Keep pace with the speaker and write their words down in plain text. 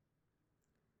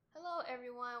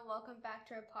everyone. Welcome back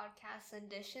to our podcast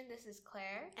edition. This is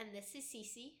Claire. And this is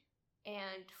Cece.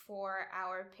 And for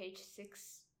our page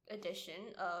 6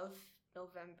 edition of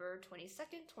November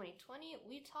 22nd, 2020,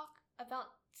 we talk about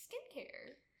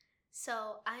skincare.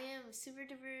 So I am super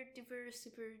duper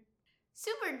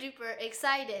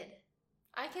excited.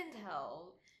 I can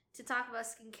tell. To talk about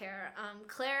skincare.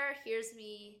 Claire hears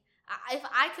me. If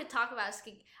I could talk about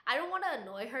I don't want to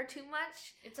annoy her too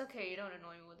much. It's okay, you don't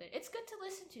annoy me with it. It's good to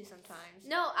listen to sometimes.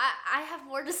 No, I have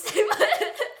more to say, but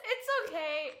it's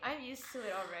okay. I'm used to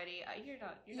it already. You're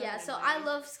not yeah, so I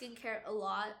love skincare a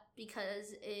lot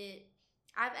because I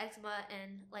have eczema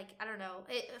and I don't know.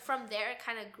 From there it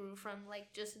kind of grew from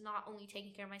just not only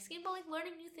taking care of my skin, but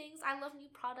learning new things. I love new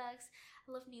products.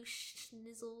 I love new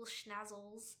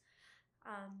schnazzles.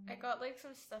 I got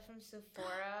some stuff from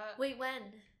Sephora. Wait,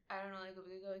 when? I don't know, a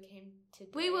week ago it came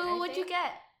today. Wait, what'd you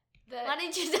get? Why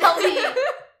didn't you tell me?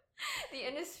 The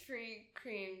Innisfree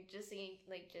cream, just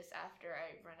after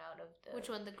I run out of the... Which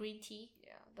one? The green tea?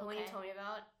 Yeah, the one you told me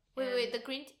about. Wait, the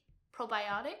green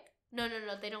probiotic? No,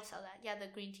 they don't sell that. Yeah,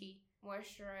 the green tea.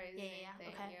 Moisturizing yeah,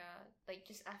 thing. okay. Yeah,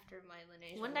 just after my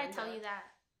Laneige. When did I tell you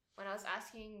that? When I was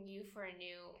asking you for a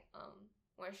new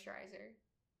moisturizer.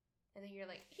 And then you're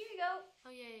like, here you go.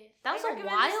 Oh, yeah. That was a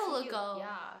while ago.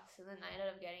 Yeah. So then I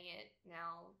ended up getting it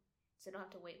now. So I don't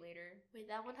have to wait later. Wait,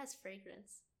 that one has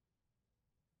fragrance.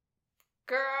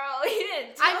 Girl, you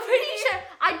didn't I'm pretty sure.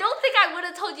 I don't think I would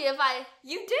have told you if I...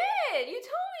 You did. You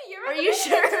told me. Are you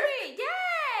sure?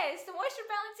 Yes. The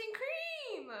moisture balancing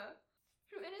cream.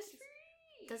 From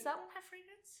Innisfree. Does that one have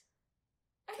fragrance?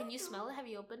 Can you smell it? Have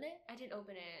you opened it? I did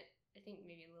open it. I think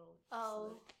maybe a little.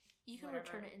 Oh. You can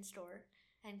return it in store.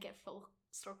 And get full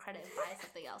store credit and buy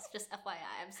something else. Just FYI,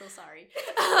 I'm so sorry.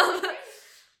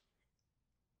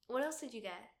 What else did you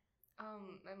get?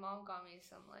 My mom got me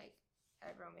some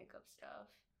eyebrow makeup stuff,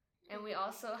 and we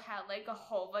also had a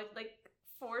whole bunch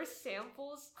 4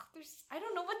 samples. I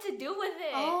don't know what to do with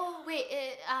it. Oh wait,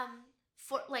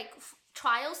 for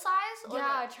trial size? Or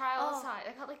trial size.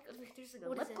 I got there's a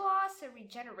lip gloss, a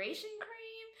regeneration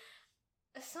cream.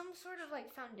 Some sort of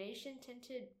foundation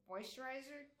tinted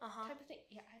moisturizer type of thing.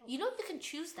 Yeah, I don't. You know you can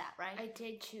choose that, right? I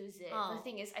did choose it. The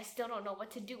thing is, I still don't know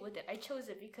what to do with it. I chose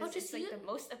it because it's the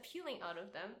most appealing out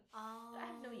of them. Oh. I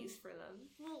have no use for them.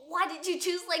 Why did you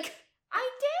choose I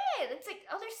did. It's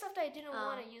other stuff that I didn't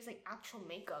want to use, actual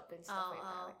makeup and stuff like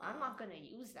that. I'm not gonna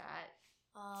use that.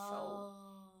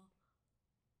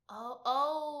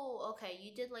 Okay.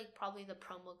 You did probably the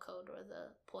promo code or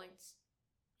the points.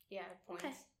 Yeah, points.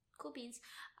 Okay. Cool beans.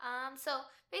 So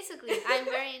basically, I'm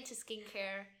very into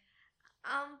skincare.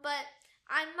 But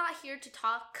I'm not here to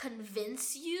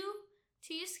convince you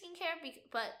to use skincare,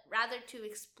 but rather to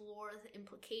explore the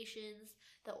implications,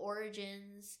 the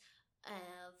origins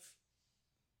of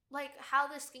how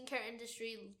the skincare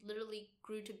industry literally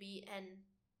grew to be and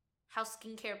how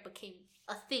skincare became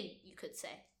a thing, you could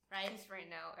say, right? Because right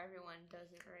now everyone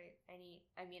does it, right?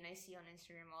 I see on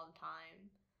Instagram all the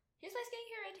time. Here's my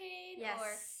skincare routine, yes.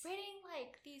 Or rating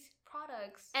these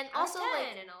products, and also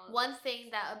and all one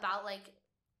thing that about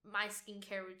my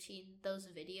skincare routine, those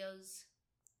videos,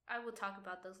 I will talk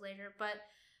about those later. But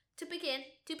to begin,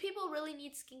 do people really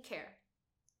need skincare?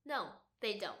 No,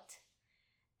 they don't.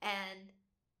 And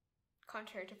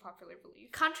contrary to popular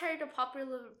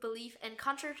belief, and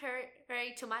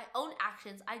contrary to my own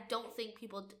actions, I don't think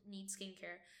people need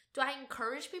skincare. Do I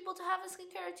encourage people to have a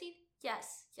skincare routine?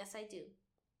 Yes, I do.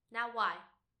 Now why?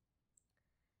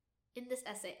 In this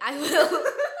essay, I will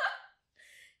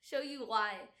show you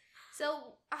why.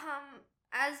 So,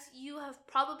 as you have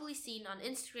probably seen on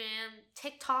Instagram,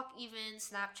 TikTok even,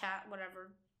 Snapchat,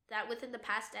 whatever, that within the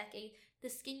past decade, the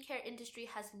skincare industry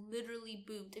has literally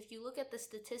boomed. If you look at the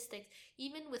statistics,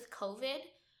 even with COVID,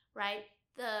 right,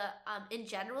 in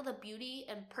general, the beauty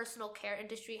and personal care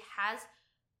industry has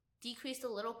decreased a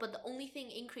little, but the only thing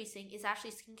increasing is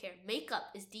actually skincare.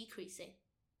 Makeup is decreasing.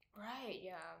 Right,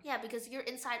 yeah. Yeah, because you're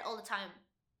inside all the time.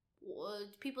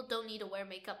 People don't need to wear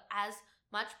makeup as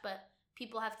much, but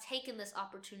people have taken this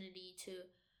opportunity to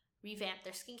revamp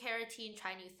their skincare routine,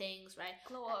 try new things, right?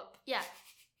 Glow up. Yeah.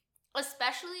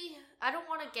 Especially, I don't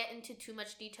want to get into too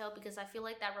much detail because I feel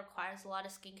that requires a lot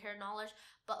of skincare knowledge,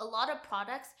 but a lot of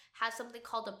products have something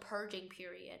called a purging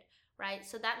period, right?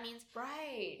 So that means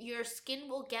your skin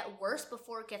will get worse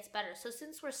before it gets better. So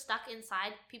since we're stuck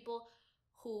inside, people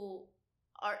who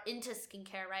are into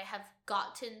skincare, right, have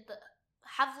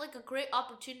a great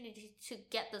opportunity to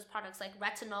get those products like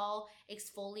retinol,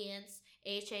 exfoliants,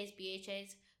 AHAs,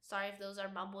 BHAs, Sorry if those are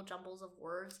mumble jumbles of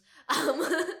words.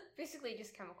 Basically,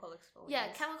 just chemical exfoliants. Yeah,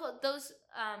 chemical. Those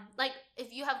like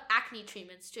if you have acne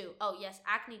treatments too. Oh yes,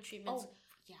 acne treatments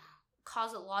yeah.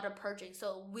 cause a lot of purging,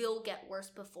 so it will get worse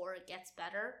before it gets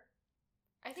better.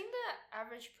 I think the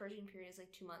average purging period is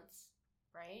like 2 months,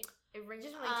 right? It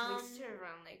ranges from like 2 weeks to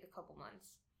around like a couple months,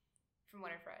 from what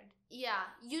I've read. Yeah,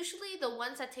 usually the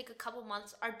ones that take a couple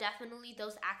months are definitely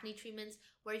those acne treatments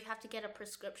where you have to get a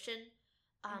prescription,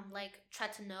 like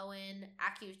tretinoin,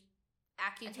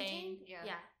 Accutane.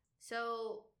 Yeah.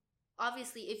 So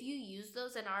obviously, if you use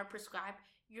those and are prescribed,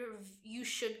 you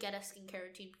should get a skincare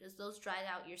routine because those dry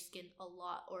out your skin a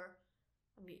lot, or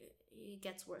I mean, it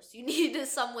gets worse. You need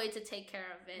some way to take care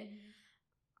of it.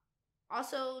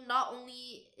 Also, not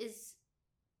only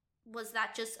was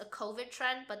that just a COVID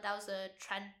trend, but that was a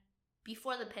trend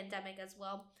before the pandemic as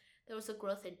well. There was a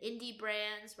growth in indie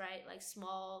brands, right? Like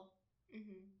small,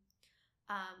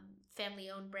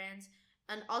 family-owned brands.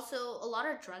 And also, a lot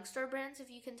of drugstore brands, if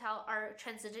you can tell, are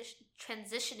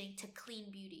transitioning to clean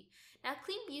beauty. Now,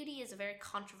 clean beauty is a very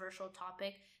controversial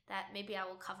topic that maybe I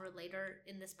will cover later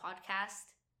in this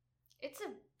podcast. It's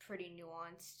a pretty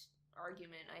nuanced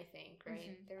argument, I think, right?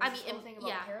 Mm-hmm. There was this whole thing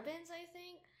about parabens, I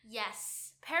think.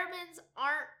 Yes, parabens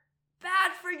aren't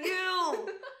bad for you.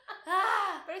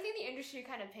 But I think the industry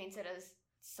kind of paints it as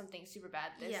something super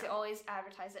bad. They always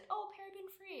advertise it, paraben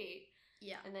free.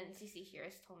 Yeah. And then Cece here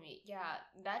has told me,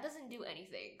 that doesn't do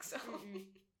anything. So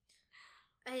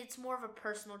it's more of a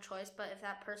personal choice, but if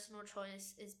that personal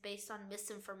choice is based on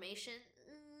misinformation,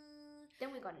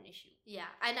 then we got an issue. Yeah.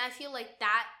 And I feel like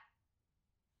that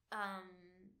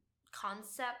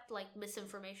concept, like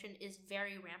misinformation, is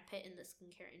very rampant in the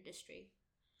skincare industry.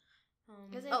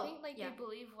 Because I think they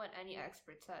believe what any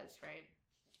expert says, right?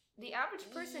 The average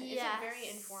person isn't very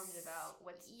informed about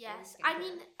what's in skincare. I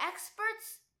mean,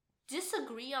 experts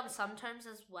disagree on some terms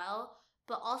as well,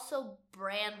 but also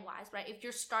brand wise, right? If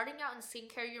you're starting out in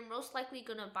skincare, you're most likely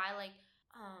gonna buy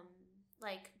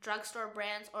like drugstore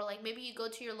brands, or like maybe you go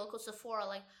to your local Sephora,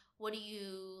 like what do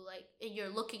you like, and you're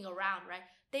looking around, right?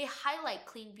 They highlight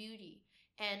clean beauty.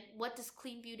 And what does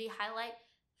clean beauty highlight?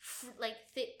 Like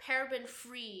paraben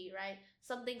free, right?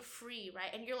 Something free,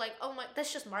 right? And you're like, oh my,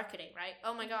 that's just marketing, right?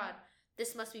 Oh my god,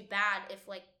 this must be bad if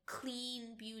like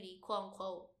clean beauty, quote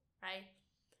unquote, right,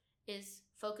 is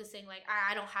focusing like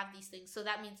I don't have these things, so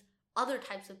that means other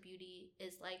types of beauty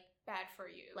is like bad for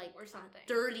you, like or something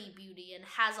dirty beauty and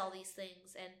has all these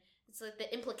things, and it's like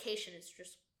the implication is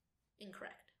just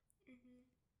incorrect.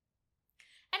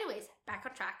 Anyways, back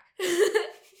on track.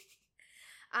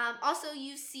 Also,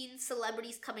 you've seen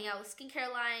celebrities coming out with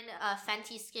skincare line,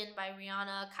 Fenty Skin by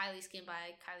Rihanna, Kylie Skin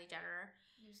by Kylie Jenner,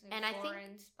 and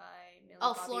Florence by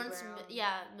Millie Florence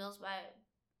Brown. Mills by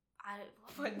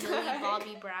Millie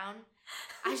Bobby Brown.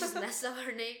 I just messed up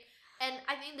her name. And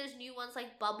I think there's new ones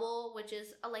like Bubble, which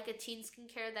is like a teen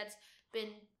skincare that's been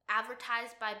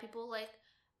advertised by people like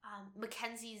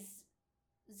Mackenzie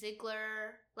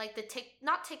Ziegler, like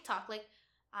not TikTok, like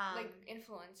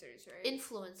influencers, right?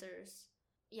 Influencers.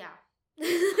 Yeah.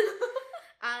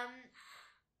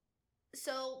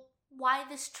 So why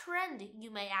this trend,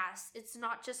 you may ask? It's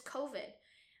not just COVID.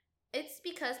 It's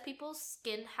because people's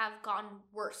skin have gotten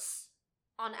worse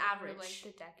on average. For like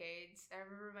the decades. I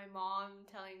remember my mom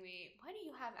telling me, why do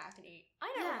you have acne?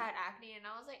 I never had acne, and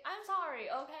I was like, I'm sorry,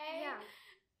 okay? Yeah.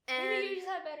 Maybe you just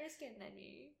have better skin than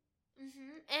me.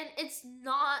 And it's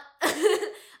not,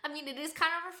 I mean, it is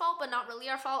kind of our fault, but not really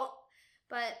our fault.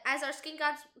 But as our skin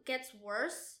gets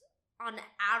worse on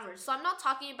average, so I'm not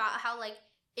talking about how like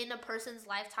in a person's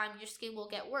lifetime your skin will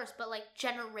get worse, but like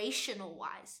generational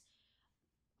wise.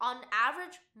 On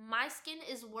average, my skin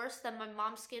is worse than my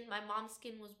mom's skin. My mom's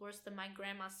skin was worse than my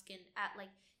grandma's skin at like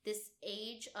this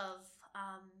age of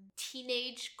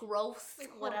teenage growth,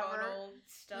 like whatever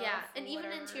stuff. Yeah, and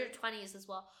even into your 20s as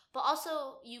well. But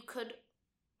also, you could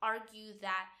argue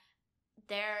that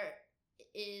there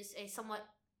is a somewhat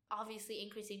obviously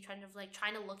increasing trend of like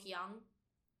trying to look young,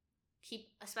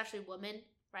 especially women,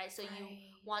 right? So you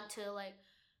want to like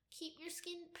keep your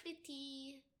skin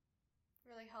pretty,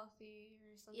 or like healthy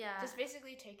or something. Yeah, just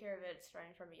basically take care of it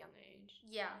starting from a young age.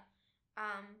 Yeah,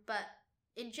 but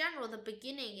in general, the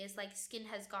beginning is like skin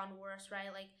has gone worse,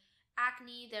 right? Like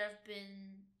acne, there have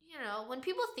been, when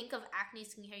people think of acne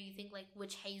skincare, you think like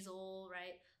witch hazel,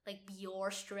 right? Like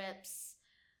Biore strips.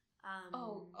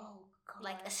 God.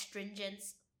 Like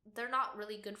astringents. They're not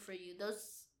really good for you.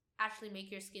 Those actually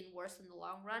make your skin worse in the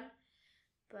long run.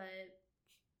 But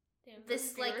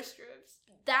this like strips.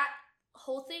 That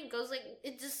whole thing goes like,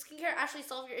 does skincare actually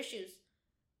solve your issues?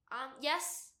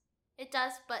 Yes, it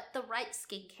does, but the right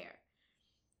skincare.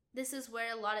 this is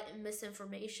where a lot of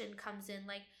misinformation comes in.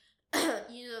 Like,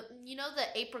 you know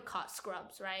the apricot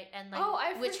scrubs, right? And like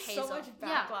I've witch heard hazel. so much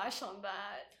backlash on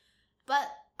that. But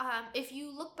if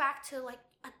you look back to like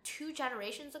 2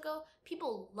 generations ago,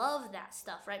 people love that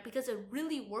stuff, right? Because it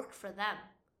really worked for them,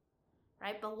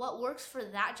 right? But what works for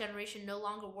that generation no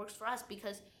longer works for us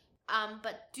because,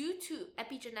 but due to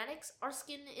epigenetics, our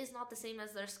skin is not the same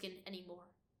as their skin anymore,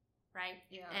 right?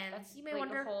 Yeah, and that's you may like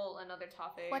wonder, a whole another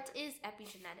topic. what is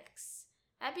epigenetics?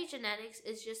 Epigenetics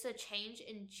is just a change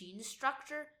in gene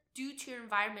structure due to your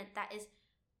environment that is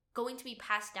going to be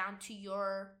passed down to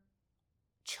your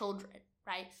children,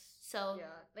 right? So yeah,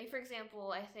 like for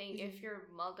example, I think if your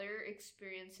mother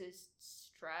experiences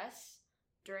stress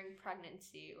during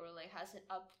pregnancy or like has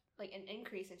an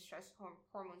increase in stress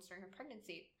hormones during her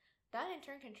pregnancy, that in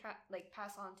turn can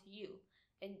pass on to you,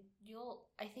 and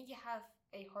I think you have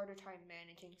a harder time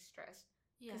managing stress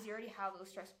because you already have those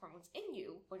stress hormones in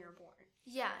you when you're born.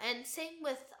 Yeah, and same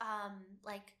with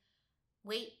like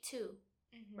weight too.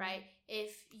 Right?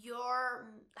 If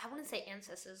I wouldn't say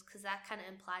ancestors because that kind of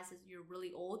implies that you're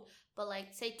really old, but like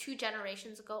say 2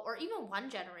 generations ago or even 1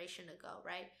 generation ago,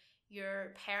 right?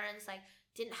 Your parents like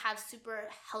didn't have super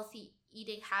healthy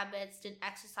eating habits, didn't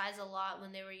exercise a lot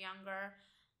when they were younger,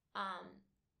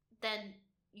 then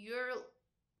your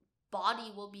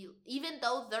body will be, even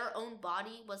though their own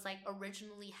body was like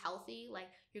originally healthy, like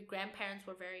your grandparents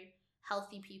were very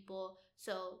healthy people,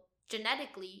 so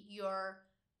genetically your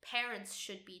parents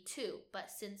should be too, but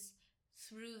since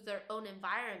through their own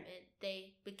environment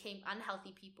they became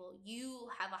unhealthy people, you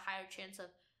have a higher chance of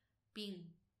being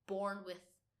born with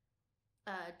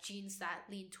genes that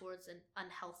lean towards an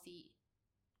unhealthy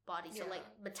body. So like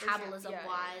metabolism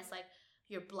wise, like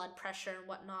your blood pressure and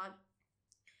whatnot.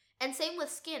 And same with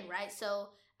skin, right? So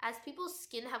as people's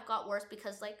skin have got worse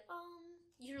because like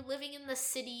you're living in the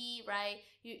city, right?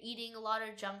 You're eating a lot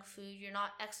of junk food. You're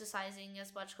not exercising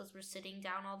as much because we're sitting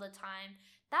down all the time.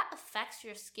 That affects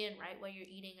your skin, right? What you're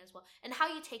eating as well. And how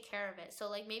you take care of it. So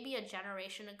like maybe a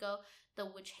generation ago, the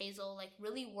witch hazel like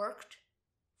really worked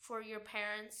for your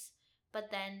parents, but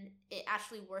then it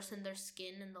actually worsened their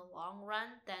skin in the long run.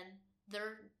 Then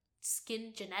their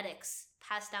skin genetics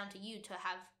passed down to you to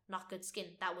have not good skin.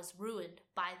 That was ruined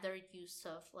by their use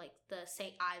of like the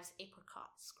St. Ives apricot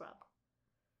scrub.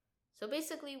 So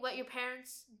basically what your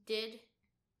parents did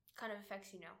kind of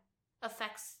affects you now.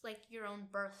 Affects like your own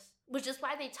birth. Which is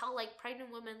why they tell like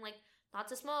pregnant women like not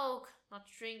to smoke, not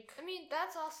to drink. I mean,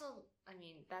 that's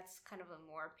kind of a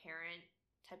more apparent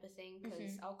type of thing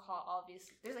because alcohol,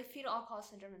 obviously, there's like fetal alcohol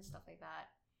syndrome and stuff like that.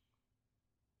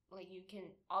 Like you can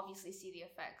obviously see the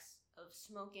effects of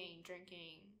smoking,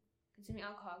 drinking, consuming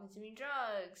alcohol, consuming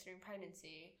drugs during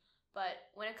pregnancy.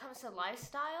 But when it comes to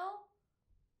lifestyle,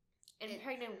 in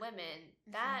pregnant women,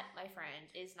 that, my friend,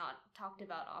 is not talked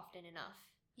about often enough.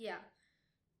 Yeah.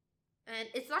 And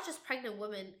it's not just pregnant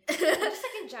women. Just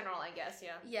like in general, I guess,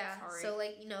 yeah. Yeah. Sorry. So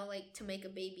like, like to make a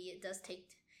baby, it does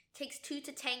takes 2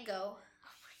 to tango.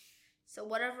 So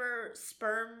whatever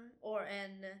sperm or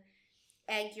an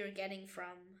egg you're getting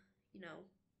from,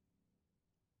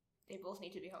 they both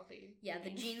need to be healthy. Yeah, the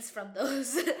genes from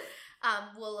those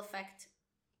will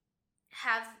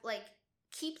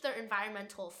keep their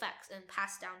environmental effects and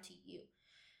pass down to you.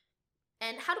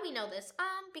 And how do we know this?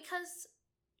 Because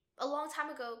a long time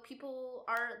ago,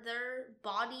 their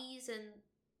bodies and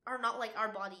are not like our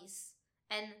bodies.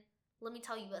 And let me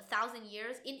tell you, 1,000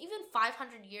 years, in even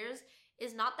 500 years,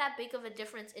 is not that big of a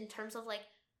difference in terms of like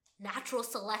natural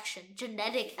selection,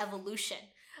 genetic evolution.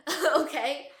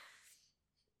 Okay?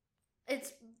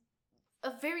 It's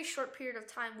a very short period of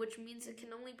time, which means it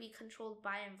can only be controlled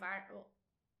by environment.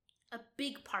 A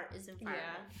big part is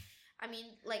environment. Yeah. I mean,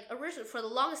 like, originally, for the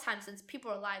longest time since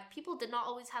people are alive, people did not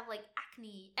always have, like,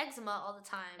 acne, eczema all the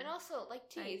time. And also, like,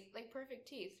 teeth. Right? Like, perfect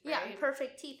teeth, right? Yeah,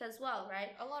 perfect teeth as well,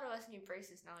 right? A lot of us need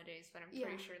braces nowadays, but I'm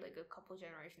pretty sure, like, a couple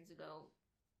generations ago,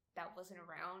 that wasn't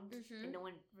around, and no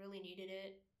one really needed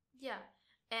it. Yeah,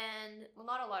 and... Well,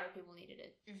 not a lot of people needed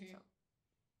it, so.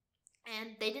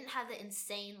 And they didn't have the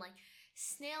insane, like,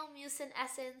 snail mucin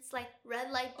essence, like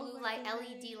red light, blue light,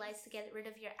 LED lights to get rid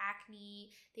of your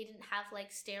acne. They didn't have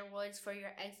like steroids for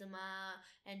your eczema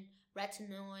and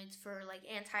retinoids for like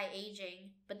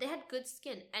anti-aging, but they had good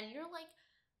skin. And you're like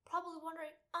probably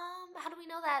wondering, how do we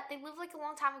know that? They lived like a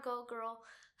long time ago, girl.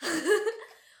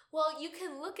 Well, you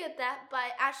can look at that by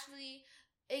actually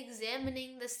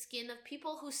examining the skin of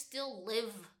people who still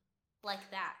live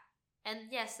like that.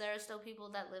 And yes, there are still people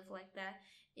that live like that.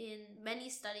 In many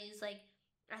studies, like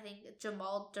I think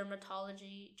JAMA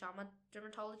Dermatology,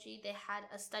 they had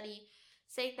a study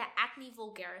saying that acne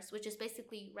vulgaris, which is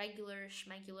basically regular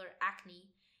schmegular acne,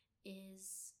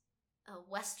 is a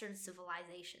Western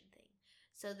civilization thing.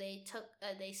 So they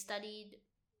studied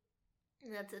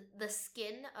the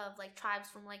skin of like tribes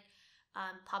from like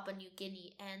Papua New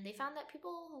Guinea, and they found that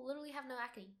people literally have no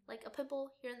acne, like a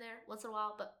pimple here and there once in a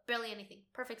while, but barely anything.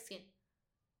 Perfect skin.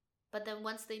 But then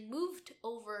once they moved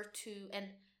over to and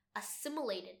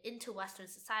assimilated into Western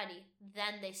society,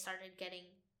 then they started getting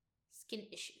skin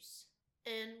issues.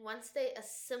 And once they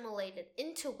assimilated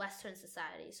into Western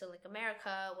society, so like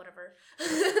America, whatever,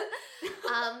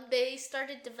 they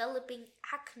started developing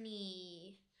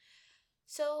acne.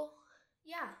 So,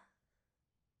 yeah.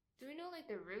 Do we know like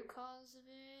the root cause of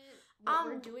it? What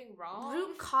we're doing wrong?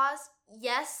 Root cause,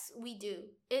 yes, we do.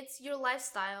 It's your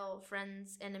lifestyle,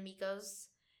 friends and amigos,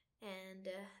 and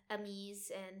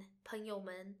amis and 朋友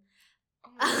们.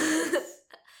 Oh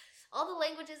all the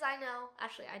languages I know.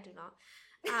 Actually, I do not.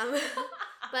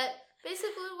 But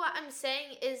basically what I'm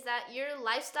saying is that your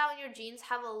lifestyle and your genes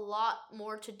have a lot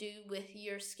more to do with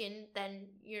your skin than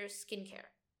your skincare.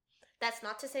 That's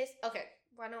not to say... Okay,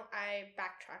 why don't I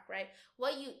backtrack, right?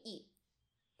 What you eat.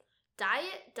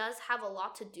 Diet does have a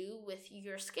lot to do with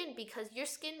your skin because your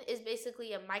skin is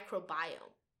basically a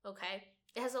microbiome, okay?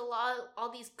 It has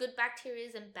all these good bacteria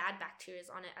and bad bacteria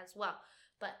on it as well.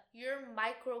 But your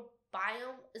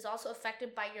microbiome is also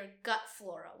affected by your gut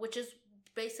flora, which is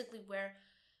basically where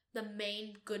the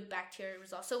main good bacteria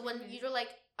reside. So when you're like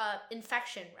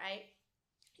infection, right?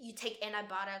 You take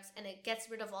antibiotics and it gets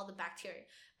rid of all the bacteria,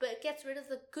 but it gets rid of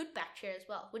the good bacteria as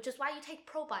well, which is why you take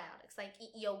probiotics, like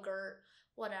eat yogurt,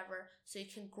 whatever, so you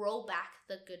can grow back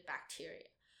the good bacteria.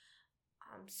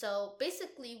 So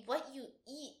basically what you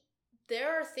eat,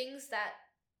 there are things that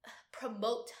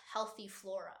promote healthy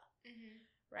flora,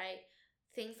 right?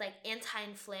 Things like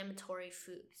anti-inflammatory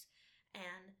foods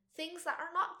and things that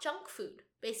are not junk food,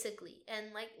 basically,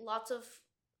 and like lots of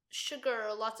sugar,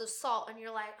 lots of salt, and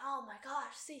you're like, oh my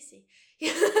gosh, Cece.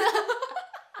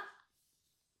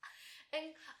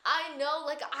 And I know,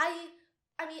 like, I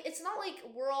mean, it's not like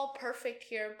we're all perfect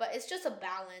here, but it's just a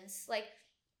balance. Like,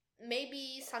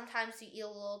 maybe sometimes you eat a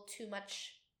little too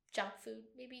much junk food.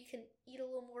 Maybe you can eat a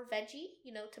little more veggie,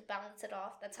 to balance it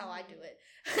off. That's how I do it.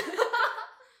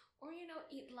 Or,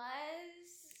 eat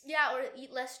less. Yeah, or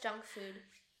eat less junk food.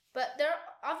 But there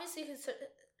are obviously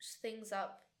things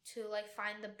up to like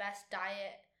find the best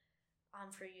diet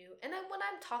for you. And then when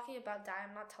I'm talking about diet,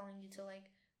 I'm not telling you to like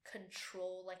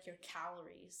control like your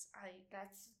calories.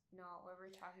 That's not what we're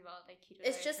talking about, like keto.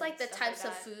 It's just like the types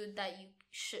of food that you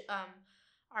should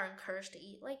are encouraged to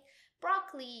eat, like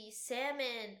broccoli,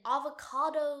 salmon,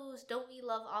 avocados. Don't we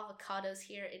love avocados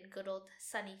here in good old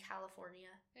sunny California?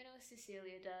 I know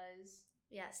Cecilia does.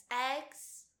 Yes,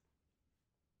 eggs.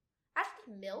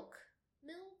 Actually, milk.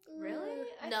 Really?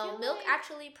 No, milk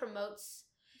actually promotes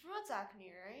acne,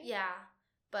 right? Yeah,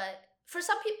 but for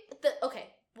some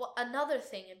people, another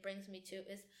thing it brings me to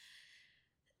is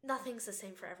nothing's the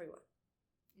same for everyone.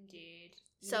 Indeed.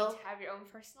 You need to have your own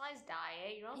personalized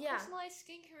diet, your own personalized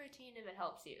skincare routine if it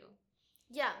helps you.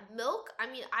 Yeah, milk. I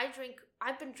mean,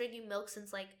 I've been drinking milk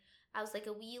since like I was like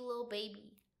a wee little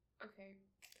baby. Okay.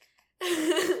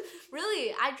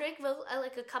 Really, I drink milk,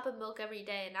 like a cup of milk every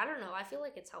day, and I don't know, I feel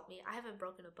like it's helped me. I haven't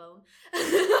broken a bone.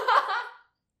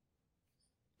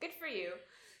 Good for you.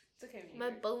 It's okay.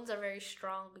 My bones are very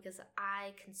strong because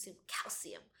I consume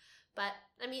calcium. But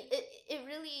I mean, it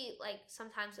really, like,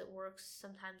 sometimes it works,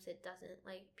 sometimes it doesn't.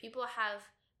 Like, people have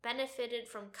benefited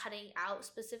from cutting out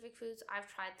specific foods. I've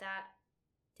tried that.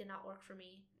 Did not work for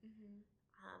me.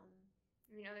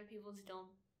 I mean, other people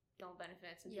don't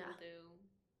benefit, some people do.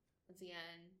 Once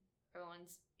again,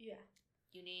 everyone's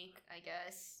unique, I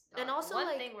guess. And also, one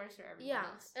like, thing works for everyone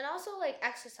else. And also, like,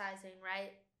 exercising,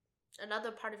 right?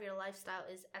 Another part of your lifestyle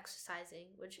is exercising,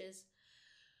 which is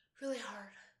really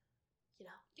hard,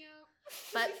 Yeah.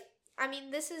 But, I mean,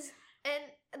 this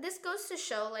goes to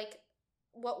show, like,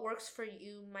 what works for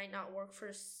you might not work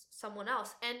for someone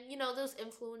else. And, those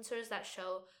influencers that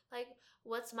show, like,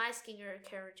 what's my skincare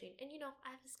routine? And, I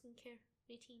have a skincare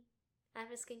routine. I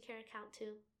have a skincare account,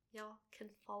 too. Y'all can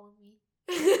follow me.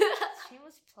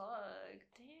 Shameless plug.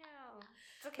 Damn.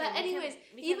 It's okay. But anyways,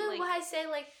 even when I say,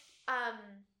 like,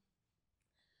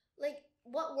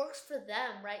 what works for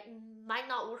them, right, might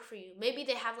not work for you. Maybe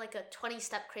they have like a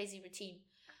 20-step crazy routine.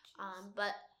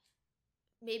 But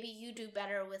maybe you do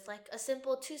better with like a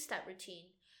simple 2-step routine.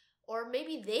 Or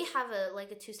maybe they have a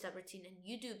 2-step routine and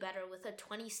you do better with a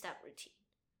 20-step routine.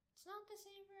 It's not the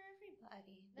same for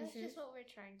everybody. That's just what we're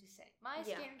trying to say. My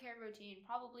skincare routine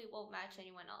probably won't match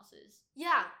anyone else's.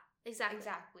 Yeah.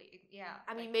 Exactly. Yeah.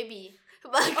 I mean, maybe,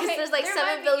 but because Okay, there's like there 7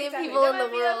 might be- billion exactly, people there in the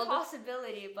might be a world.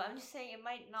 possibility, but I'm just saying it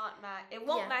might not match. It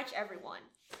won't Yeah. match everyone.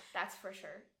 That's for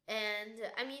sure. And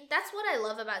I mean, that's what I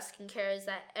love about skincare is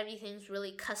that everything's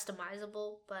really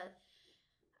customizable. But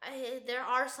there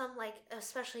are some, like,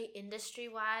 especially industry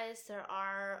wise, there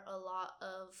are a lot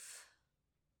of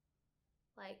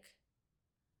like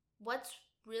what's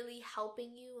really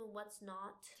helping you and what's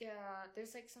not. Yeah,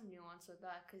 there's like some nuance with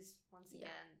that because once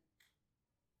again,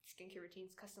 skincare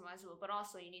routine's customizable, but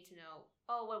also you need to know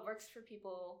what works for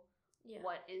people,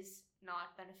 what is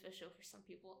not beneficial for some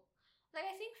people. Like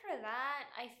I think for that,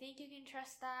 I think you can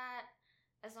trust that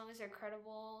as long as they're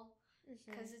credible,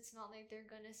 because it's not like they're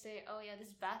gonna say, "Oh yeah,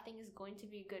 this bath thing is going to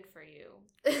be good for you,"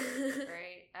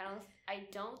 right? I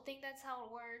don't think that's how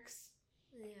it works.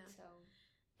 Yeah. So.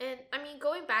 And I mean,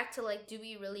 going back to like, do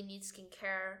we really need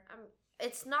skincare?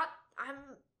 It's not.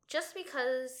 Just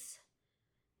because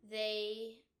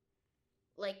they,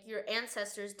 like, your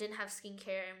ancestors didn't have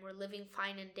skincare and were living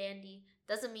fine and dandy,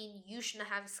 doesn't mean you shouldn't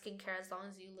have skincare as long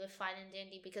as you live fine and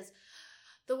dandy, because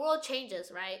the world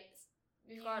changes, right?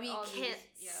 We can't.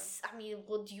 I mean,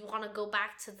 well, do you want to go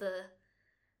back to the?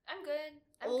 I'm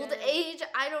good. Old age?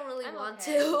 I don't really want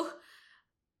to.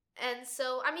 And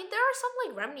so, I mean, there are some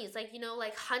like remedies, like, you know,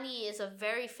 like honey is a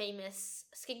very famous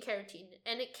skincare routine,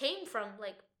 and it came from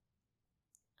like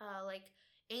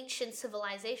ancient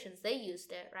civilizations. They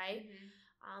used it, right?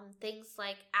 Things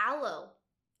like aloe.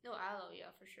 No, aloe, yeah,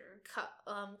 for sure.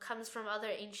 Comes from other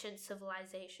ancient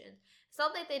civilizations. It's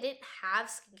not that they didn't have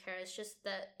skincare. It's just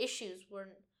the issues were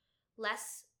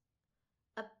less.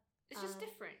 It's just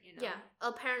different, you know. Yeah,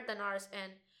 apparent than ours.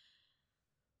 And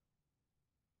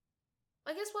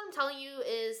I guess what I'm telling you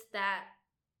is that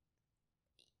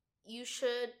you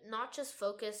should not just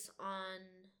focus on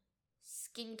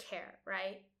skincare,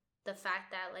 right? The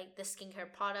fact that like the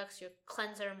skincare products, your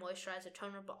cleanser, moisturizer,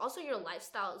 toner, but also your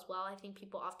lifestyle as well. I think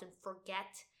people often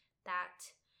forget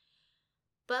that.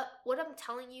 But what I'm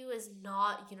telling you is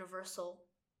not universal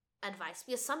advice,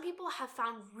 because some people have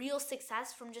found real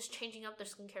success from just changing up their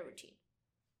skincare routine.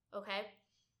 Okay?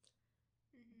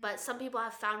 But some people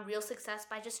have found real success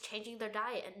by just changing their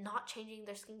diet and not changing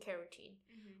their skincare routine.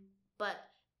 But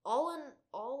all in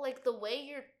all, like, the way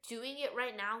you're doing it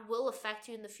right now will affect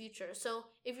you in the future. So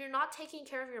if you're not taking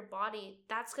care of your body,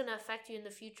 that's going to affect you in the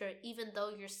future, even though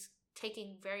you're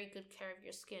taking very good care of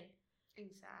your skin.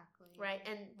 Exactly. Right?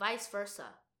 And vice versa.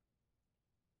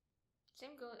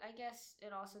 Same goes, I guess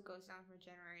it also goes down for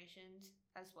generations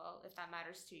as well, if that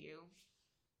matters to you.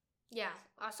 Yeah.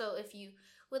 Also, if you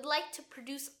would like to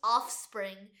produce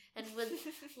offspring and would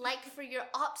like for your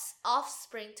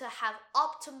offspring to have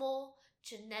optimal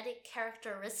genetic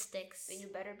characteristics, then you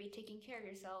better be taking care of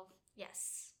yourself.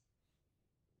 Yes.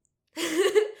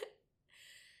 It's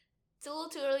a little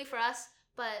too early for us,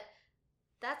 but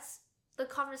that's the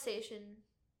conversation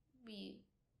we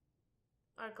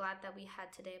are glad that we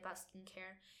had today about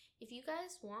skincare. If you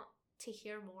guys want to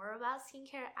hear more about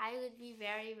skincare, I would be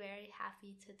very, very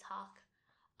happy to talk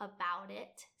about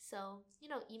it. So, you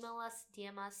know, email us,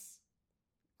 DM us,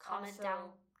 comment also, down.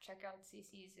 Check out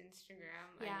CC's Instagram.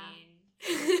 Yeah. I mean,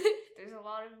 there's a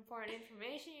lot of important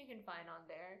information you can find on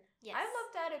there. Yes. I've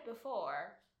looked at it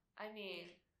before. I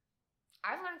mean,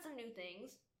 I've learned some new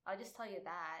things. I'll just tell you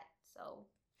that. So.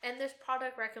 And there's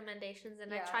product recommendations,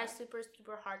 and I try super,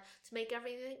 super hard to make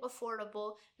everything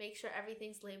affordable, make sure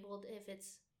everything's labeled if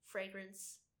it's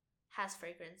has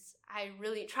fragrance. I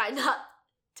really try not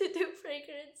to do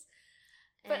fragrance.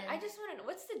 But I just want to know,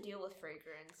 what's the deal with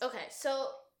fragrance? Okay, so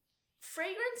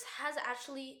fragrance has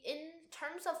actually, in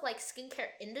terms of like skincare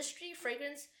industry,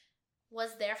 fragrance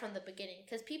was there from the beginning,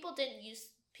 because people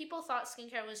thought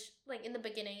skincare was like, in the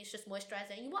beginning, it's just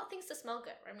moisturizing. You want things to smell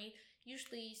good. I mean,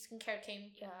 usually skincare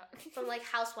came from like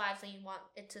housewives, and you want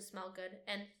it to smell good,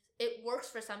 and it works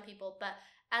for some people. But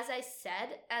as I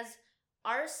said, as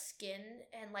our skin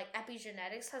and like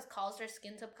epigenetics has caused our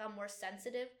skin to become more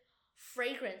sensitive,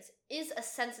 fragrance is a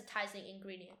sensitizing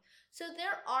ingredient. So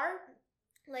there are,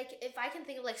 like, if I can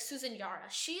think of like Susan Yara,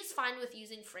 she's fine with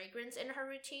using fragrance in her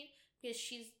routine because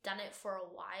she's done it for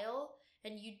a while,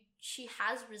 and she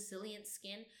has resilient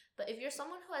skin. But if you're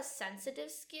someone who has sensitive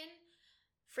skin,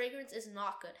 fragrance is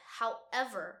not good.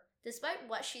 However, despite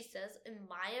what she says, in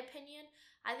my opinion,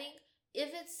 I think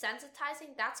if it's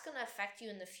sensitizing, that's going to affect you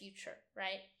in the future,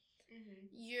 right?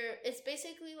 It's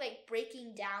basically like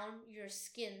breaking down your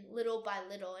skin little by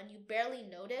little, and you barely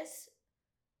notice.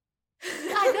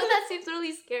 I know that seems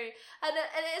really scary. And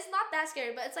it's not that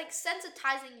scary, but it's like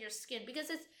sensitizing your skin, because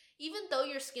it's, even though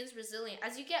your skin's resilient,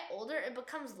 as you get older, it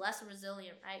becomes less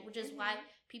resilient, right? Which is why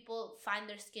people find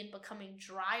their skin becoming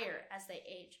drier as they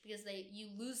age, because you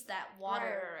lose that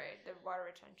water. Right. The water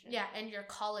retention. Yeah, and your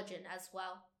collagen as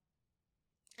well.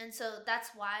 And so that's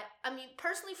why, I mean,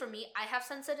 personally for me, I have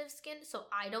sensitive skin, so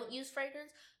I don't use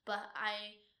fragrance, but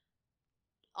I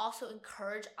also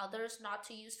encourage others not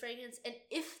to use fragrance. And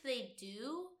if they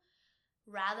do,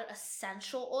 rather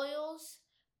essential oils.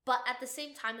 But at the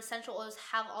same time, essential oils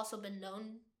have also been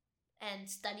known and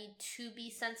studied to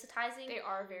be sensitizing. They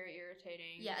are very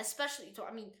irritating. Yeah, especially,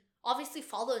 I mean, obviously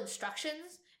follow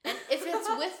instructions. And if it's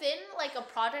within like a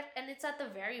product and it's at the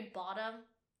very bottom,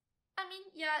 I mean,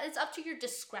 yeah, it's up to your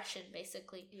discretion,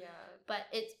 basically. Yeah. But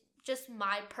it's just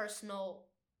my personal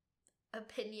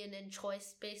opinion and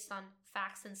choice based on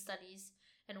facts and studies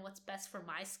and what's best for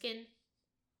my skin.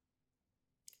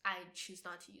 I choose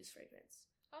not to use fragrance.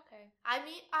 Okay. I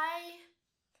mean, I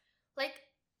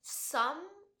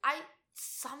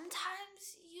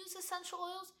sometimes use essential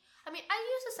oils. I mean, I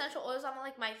use essential oils on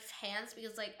like my hands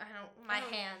because like I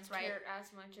don't hands, right? Care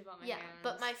as much about my hands.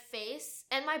 But my face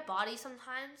and my body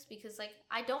sometimes, because like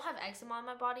I don't have eczema on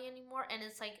my body anymore, and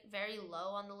it's like very low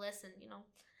on the list, and you know,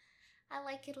 I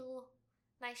like it a little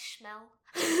nice smell.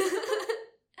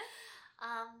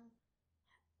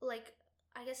 Like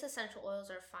I guess essential oils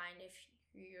are fine if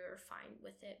you're fine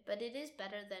with it, but it is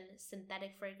better than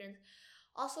synthetic fragrance.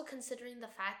 Also, considering the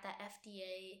fact that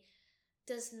FDA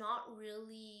does not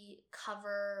really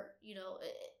cover, you know,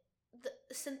 the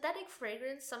synthetic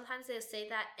fragrance, sometimes they say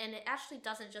that, and it actually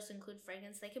doesn't just include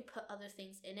fragrance, they can put other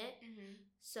things in it.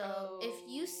 So if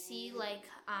you see like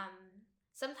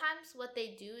sometimes what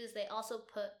they do is they also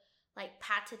put like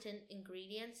patented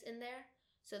ingredients in there.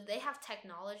 So if they have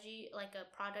technology, like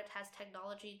a product has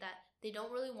technology that they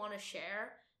don't really want to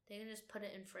share, they can just put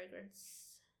it in fragrance.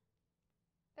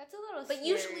 That's a little But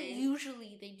scary.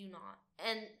 usually they do not.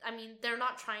 And I mean, they're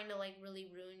not trying to like really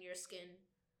ruin your skin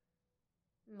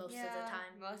most of the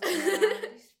time.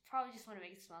 They probably just want to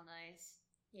make it smell nice.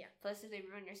 Yeah. Plus, if they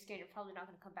ruin your skin, you're probably not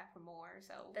going to come back for more.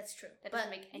 So that's true. That doesn't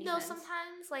make any sense. sense.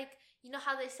 Sometimes like you know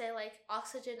how they say like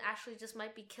oxygen actually just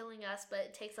might be killing us, but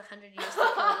it takes 100 years to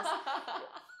kill us.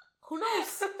 Who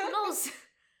knows?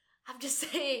 I'm just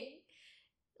saying,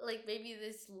 like maybe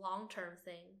this long-term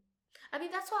thing. I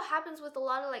mean, that's what happens with a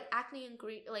lot of like acne and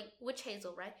like witch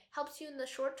hazel, right? Helps you in the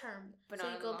short term, but so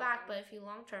you go back. But if you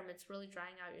long term, it's really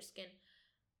drying out your skin.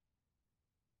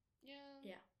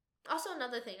 Yeah. Also,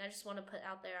 another thing I just want to put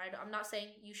out there, I'm not saying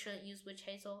you shouldn't use witch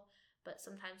hazel, but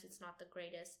sometimes it's not the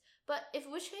greatest. But if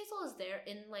witch hazel is there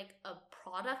in like a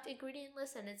product ingredient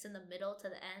list and it's in the middle to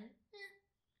the end,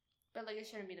 But like it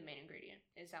shouldn't be the main ingredient.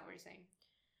 Is that what you're saying?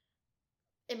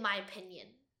 In my opinion.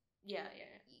 Yeah.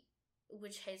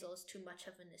 Witch hazel is too much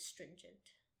of an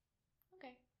astringent.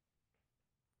 Okay.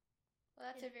 Well,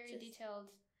 that's a very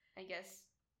detailed, I guess,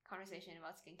 conversation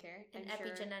about skincare. And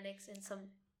epigenetics and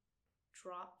some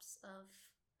drops of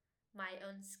my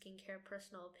own skincare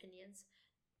personal opinions.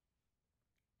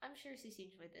 I'm sure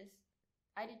Cece enjoyed this.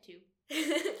 I did too.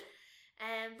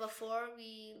 And before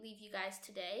we leave you guys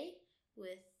today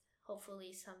with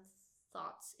hopefully some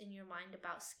thoughts in your mind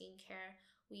about skincare,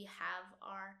 we have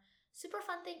our super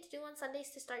fun thing to do on Sundays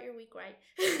to start your week right.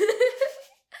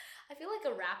 I feel like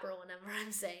a rapper whenever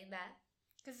I'm saying that.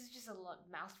 Because it's just a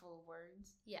mouthful of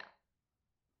words. Yeah.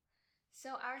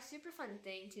 So our super fun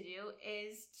thing to do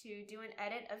is to do an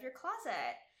edit of your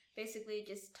closet. Basically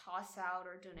just toss out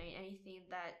or donate anything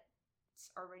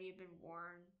that's already been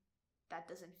worn that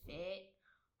doesn't fit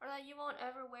or that you won't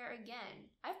ever wear again.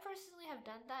 I personally have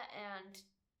done that, and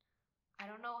I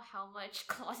don't know how much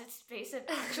closet space I've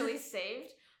actually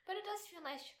saved, but it does feel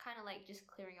nice kind of like just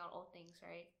clearing out old things,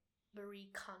 right? Marie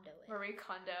Kondo it. Marie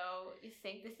Kondo. You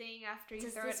thank the thing after you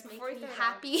Does throw it this before make you me throw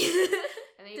happy? it out.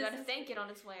 And then you gotta thank it on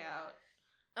its way out.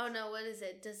 Oh no, what is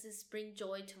it? Does this bring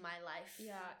joy to my life?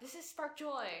 Yeah, this is spark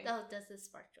joy. Oh, does this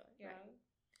spark joy? Yeah. Right.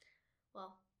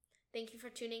 Well, thank you for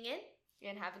tuning in.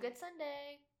 And have a good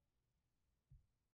Sunday.